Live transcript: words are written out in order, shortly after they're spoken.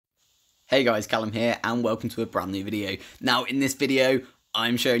Hey guys, Callum here and welcome to a brand new video. Now in this video,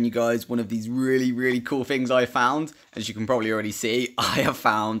 I'm showing you guys one of these really cool things I found. As you can probably already see, I have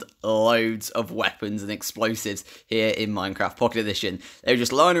found loads of weapons and explosives here in Minecraft Pocket Edition. They were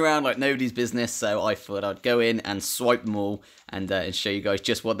just lying around like nobody's business, so I thought I'd go in and swipe them all and show you guys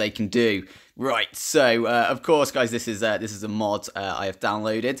just what they can do. Right, so of course guys, this is a mod I have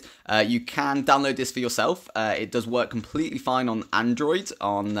downloaded. You can download this for yourself. It does work completely fine on Android,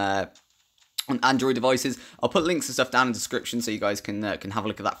 on Android devices. I'll put links and stuff down in the description so you guys can have a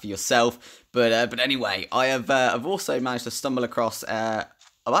look at that for yourself. But anyway, I've also managed to stumble across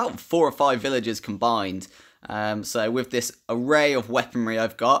about 4 or 5 villagers combined. So with this array of weaponry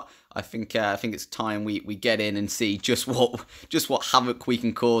I've got, I think it's time we get in and see just what havoc we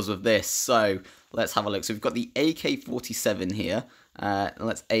can cause with this. So let's have a look. So we've got the AK-47 here.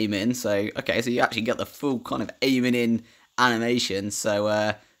 Let's aim in. So okay, so you actually get the full kind of aiming in animation.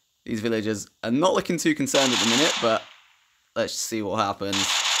 So these villagers are not looking too concerned at the minute, but let's see what happens.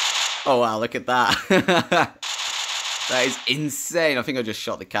 Oh wow, look at that. That is insane. I think I just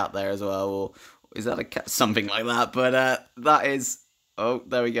shot the cat there as well, or is that a cat? Something like that, but that is... Oh,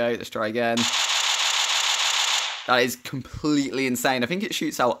 there we go. Let's try again. That is completely insane. I think it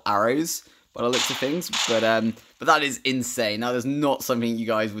shoots out arrows by the looks of things, but that is insane. Now, there's not something you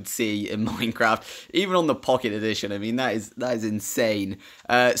guys would see in Minecraft, even on the Pocket Edition. I mean, that is insane.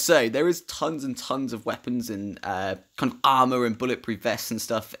 So there is tons and tons of weapons and kind of armor and bulletproof vests and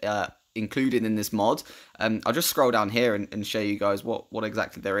stuff included in this mod. I'll just scroll down here and show you guys what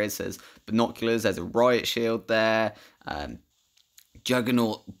exactly there is. There's binoculars. There's a riot shield there.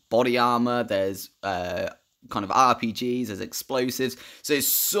 Juggernaut body armor. There's kind of RPGs, there's explosives, so it's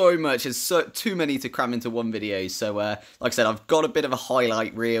so much, there's too many to cram into one video. So like I said, I've got a bit of a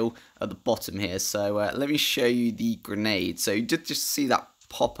highlight reel at the bottom here, so let me show you the grenade. So you did just see that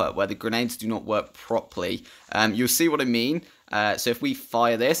pop up where the grenades do not work properly. You'll see what I mean. So if we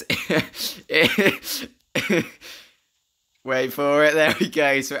fire this wait for it, there we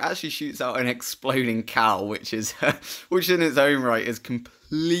go. So it actually shoots out an exploding cow, which in its own right is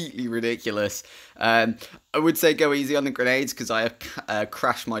completely ridiculous. I would say go easy on the grenades because I have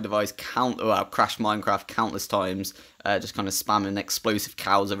crashed my device I've crashed Minecraft countless times, just kind of spamming explosive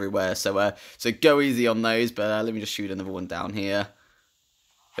cows everywhere. So go easy on those. But let me just shoot another one down here.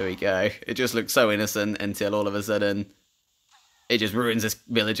 There we go. It just looks so innocent until all of a sudden it just ruins this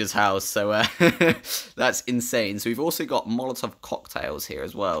villager's house. So that's insane. So we've also got Molotov cocktails here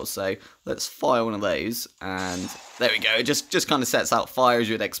as well. So let's fire one of those, and there we go. It just kind of sets out fire as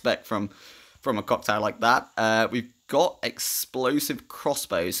you'd expect from a cocktail like that. We've got explosive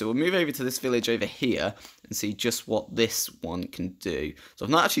crossbows. So we'll move over to this village over here and see just what this one can do. So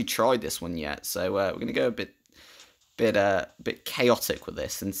I've not actually tried this one yet. So we're gonna go a bit chaotic with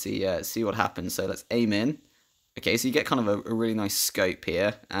this and see what happens. So let's aim in. Okay, so you get kind of a really nice scope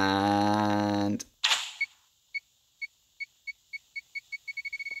here, and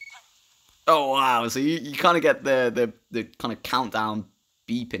oh wow! So you kind of get the kind of countdown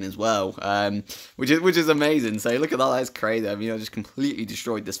beeping as well, which is amazing. So look at that, that's crazy. I mean, I just completely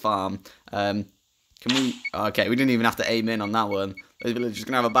destroyed this farm. Can we? Okay, we didn't even have to aim in on that one. Those villagers are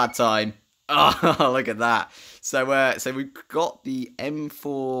gonna have a bad time. Oh, look at that. So we've got the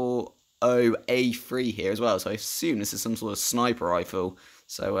M40A3 here as well, so I assume this is some sort of sniper rifle.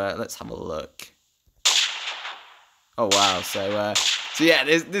 So let's have a look. Oh wow, so yeah,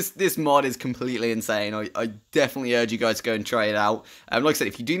 this mod is completely insane. I definitely urge you guys to go and try it out. Like I said,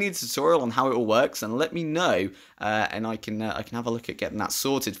 if you do need a tutorial on how it all works, then let me know, and I can have a look at getting that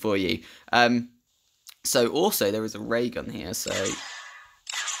sorted for you. So also there is a ray gun here, so.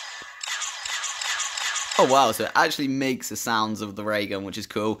 Oh wow, so it actually makes the sounds of the ray gun, which is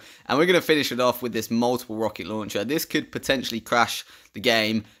cool. And we're going to finish it off with this multiple rocket launcher. This could potentially crash the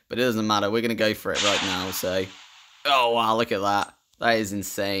game, but it doesn't matter. We're going to go for it right now. So, oh wow, look at that. That is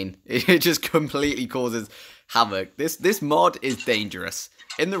insane. It just completely causes havoc. This mod is dangerous.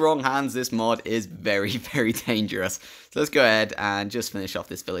 In the wrong hands, this mod is very dangerous. So let's go ahead and just finish off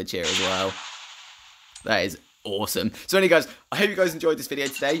this village here as well. That is awesome. So anyway guys, I hope you guys enjoyed this video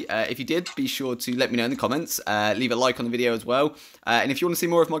today. If you did, be sure to let me know in the comments. Leave a like on the video as well. And if you want to see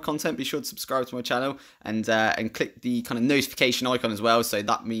more of my content, be sure to subscribe to my channel and click the kind of notification icon as well. So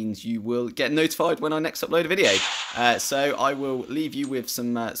that means you will get notified when I next upload a video. So I will leave you with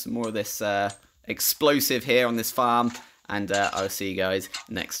some more of this explosive here on this farm. And I'll see you guys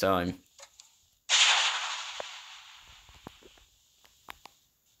next time.